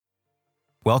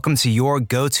Welcome to your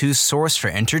go-to source for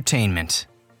entertainment.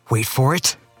 Wait for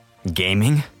it.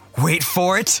 Gaming. Wait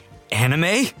for it.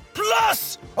 Anime.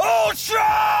 Plus Ultra!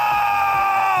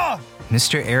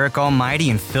 Mr. Eric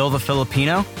Almighty and Phil the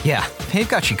Filipino? Yeah, they've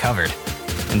got you covered.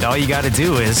 And all you gotta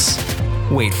do is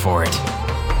wait for it.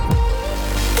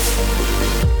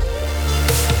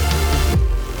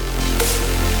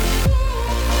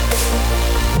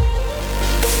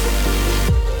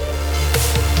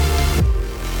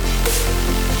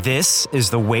 This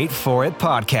is the Wait For It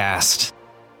podcast.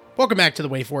 Welcome back to the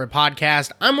Wait For It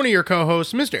podcast. I'm one of your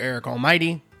co-hosts, Mr. Eric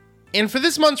Almighty. And for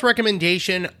this month's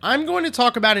recommendation, I'm going to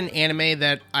talk about an anime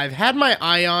that I've had my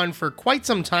eye on for quite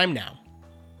some time now.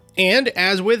 And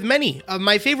as with many of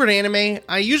my favorite anime,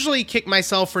 I usually kick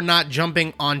myself for not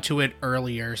jumping onto it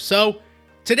earlier. So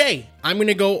today, I'm going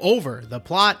to go over the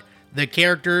plot, the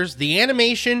characters, the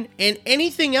animation, and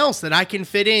anything else that I can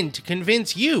fit in to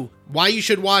convince you why you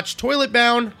should watch Toilet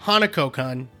Bound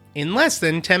Hanako-kun in less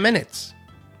than 10 minutes.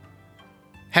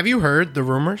 Have you heard the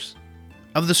rumors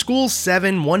of the school's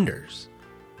 7 wonders?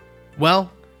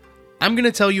 Well, I'm going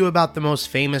to tell you about the most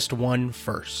famous one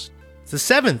first. It's the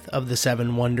 7th of the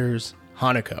 7 wonders,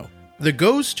 Hanako, the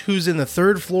ghost who's in the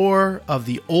 3rd floor of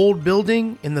the old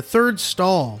building in the 3rd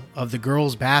stall of the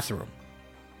girls' bathroom.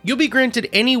 You'll be granted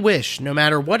any wish, no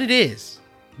matter what it is,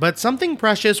 but something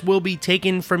precious will be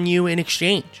taken from you in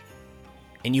exchange,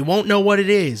 and you won't know what it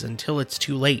is until it's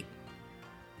too late.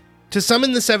 To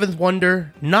summon the 7th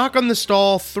wonder, knock on the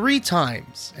stall 3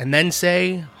 times, and then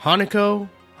say, Hanako,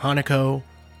 Hanako,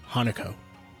 Hanako.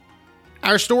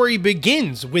 Our story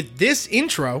begins with this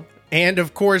intro, and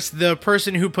of course the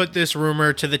person who put this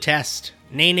rumor to the test,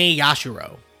 Nene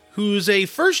Yashiro, who's a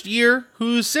first year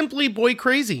who's simply boy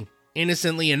crazy.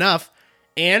 Innocently enough,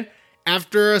 and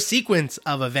after a sequence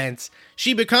of events,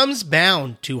 she becomes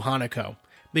bound to Hanako,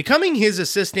 becoming his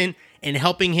assistant and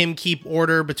helping him keep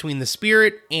order between the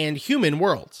spirit and human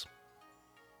worlds.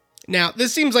 Now,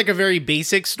 this seems like a very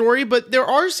basic story, but there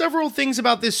are several things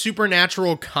about this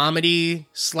supernatural comedy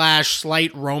 /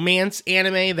 slight romance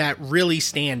anime that really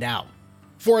stand out.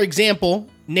 For example,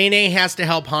 Nene has to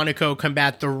help Hanako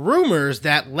combat the rumors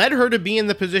that led her to be in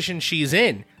the position she's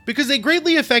in, because they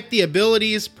greatly affect the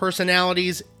abilities,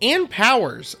 personalities, and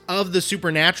powers of the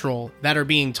supernatural that are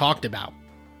being talked about.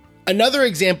 Another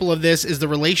example of this is the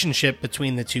relationship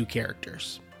between the 2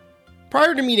 characters.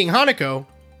 Prior to meeting Hanako,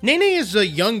 Nene is a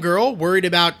young girl worried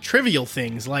about trivial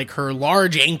things like her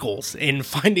large ankles and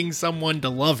finding someone to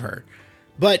love her.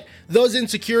 But those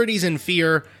insecurities and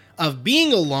fear of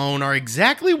being alone are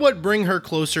exactly what bring her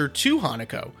closer to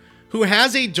Hanako, who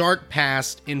has a dark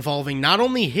past involving not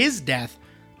only his death,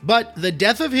 but the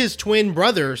death of his twin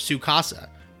brother, Tsukasa.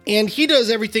 And he does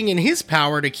everything in his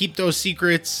power to keep those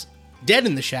secrets dead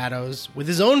in the shadows, with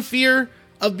his own fear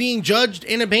of being judged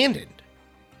and abandoned.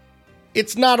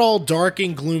 It's not all dark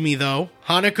and gloomy though.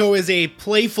 Hanako is a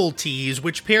playful tease,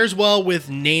 which pairs well with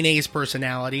Nene's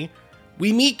personality.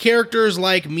 We meet characters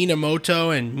like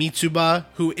Minamoto and Mitsuba,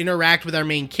 who interact with our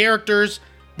main characters,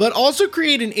 but also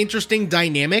create an interesting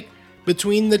dynamic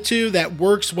between the 2 that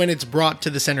works when it's brought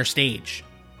to the center stage.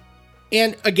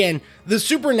 And again, the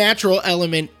supernatural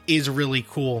element is really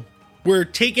cool. We're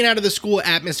taken out of the school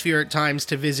atmosphere at times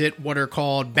to visit what are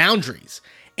called boundaries,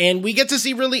 and we get to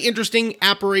see really interesting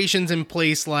apparitions in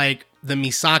place like the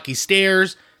Misaki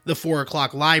Stairs, the 4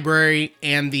 o'clock library,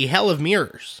 and the Hell of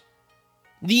Mirrors.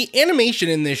 The animation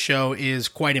in this show is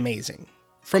quite amazing.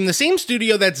 From the same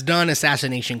studio that's done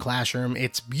Assassination Classroom,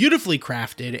 it's beautifully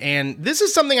crafted, and this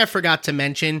is something I forgot to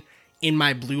mention in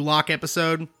my Blue Lock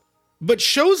episode. But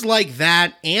shows like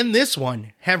that and this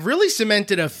one have really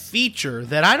cemented a feature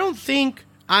that I don't think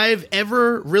I've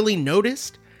ever really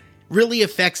noticed really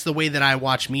affects the way that I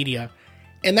watch media,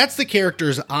 and that's the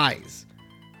character's eyes.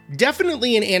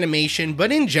 Definitely in animation,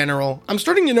 but in general, I'm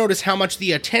starting to notice how much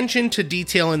the attention to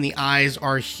detail in the eyes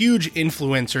are huge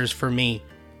influencers for me.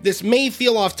 This may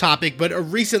feel off topic, but a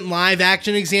recent live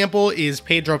action example is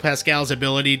Pedro Pascal's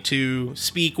ability to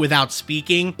speak without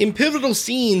speaking in pivotal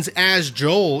scenes as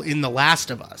Joel in The Last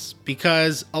of Us,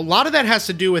 because a lot of that has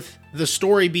to do with the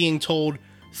story being told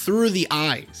through the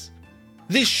eyes.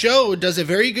 This show does a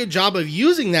very good job of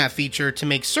using that feature to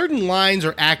make certain lines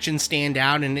or actions stand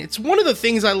out, and it's one of the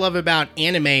things I love about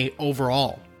anime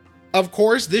overall. Of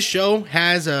course, this show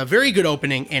has a very good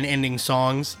opening and ending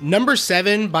songs. Number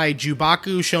 7 by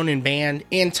Jubaku Shonen Band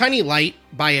and Tiny Light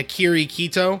by Akiri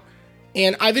Kito,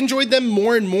 and I've enjoyed them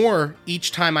more and more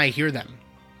each time I hear them.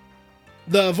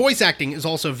 The voice acting is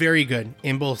also very good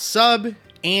in both sub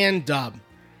and dub,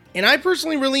 and I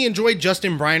personally really enjoyed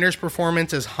Justin Briner's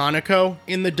performance as Hanako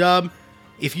in the dub.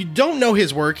 If you don't know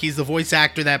his work, he's the voice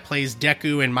actor that plays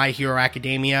Deku in My Hero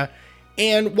Academia,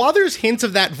 and while there's hints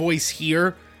of that voice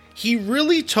here, he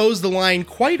really toes the line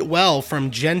quite well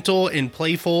from gentle and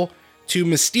playful to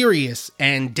mysterious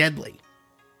and deadly.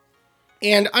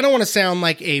 And I don't want to sound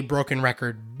like a broken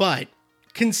record, but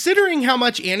considering how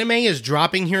much anime is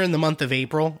dropping here in the month of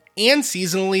April and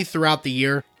seasonally throughout the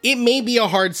year, it may be a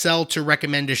hard sell to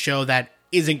recommend a show that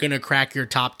isn't going to crack your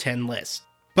top 10 list.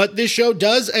 But this show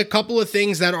does a couple of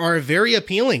things that are very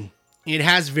appealing. It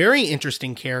has very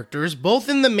interesting characters, both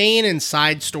in the main and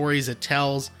side stories it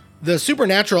tells. The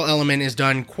supernatural element is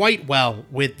done quite well,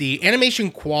 with the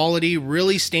animation quality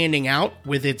really standing out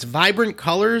with its vibrant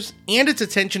colors and its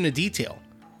attention to detail.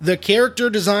 The character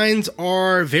designs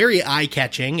are very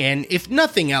eye-catching, and if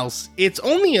nothing else, it's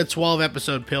only a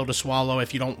 12-episode pill to swallow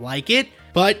if you don't like it,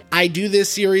 but I do this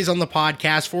series on the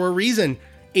podcast for a reason.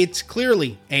 It's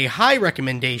clearly a high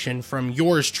recommendation from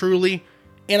yours truly,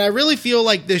 and I really feel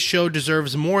like this show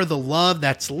deserves more of the love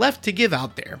that's left to give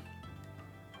out there.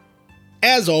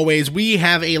 As always, we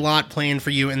have a lot planned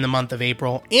for you in the month of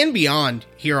April and beyond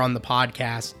here on the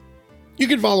podcast. You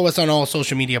can follow us on all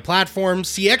social media platforms,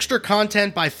 see extra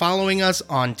content by following us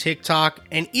on TikTok,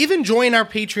 and even join our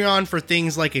Patreon for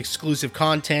things like exclusive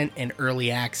content and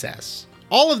early access.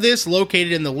 All of this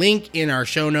located in the link in our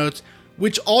show notes,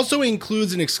 which also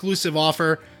includes an exclusive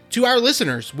offer to our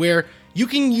listeners where you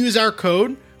can use our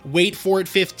code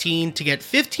WAITFORIT15 to get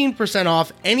 15%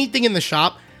 off anything in the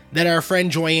shop that our friend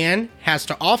Joyanne has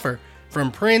to offer, from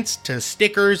prints to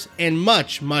stickers and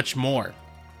much, much more.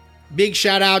 Big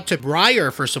shout out to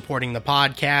Breyer for supporting the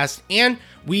podcast, and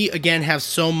we again have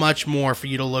so much more for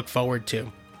you to look forward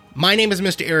to. My name is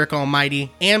Mr. Eric Almighty,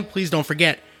 and please don't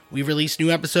forget, we release new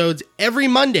episodes every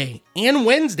Monday and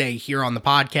Wednesday here on the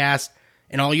podcast,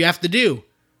 and all you have to do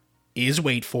is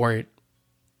wait for it.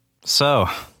 So,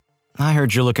 I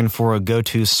heard you're looking for a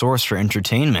go-to source for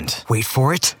entertainment. Wait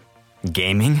for it.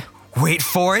 Gaming? Wait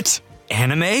for it!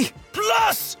 Anime?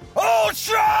 Plus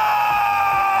Ultra!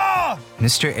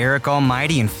 Mr. Eric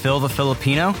Almighty and Phil the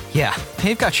Filipino? Yeah,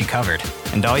 they've got you covered.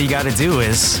 And all you gotta do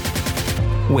is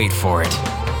wait for it.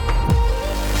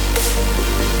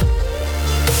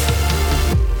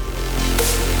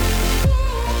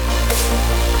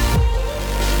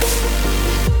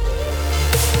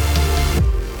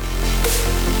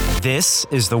 This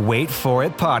is the Wait For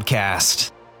It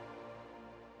podcast.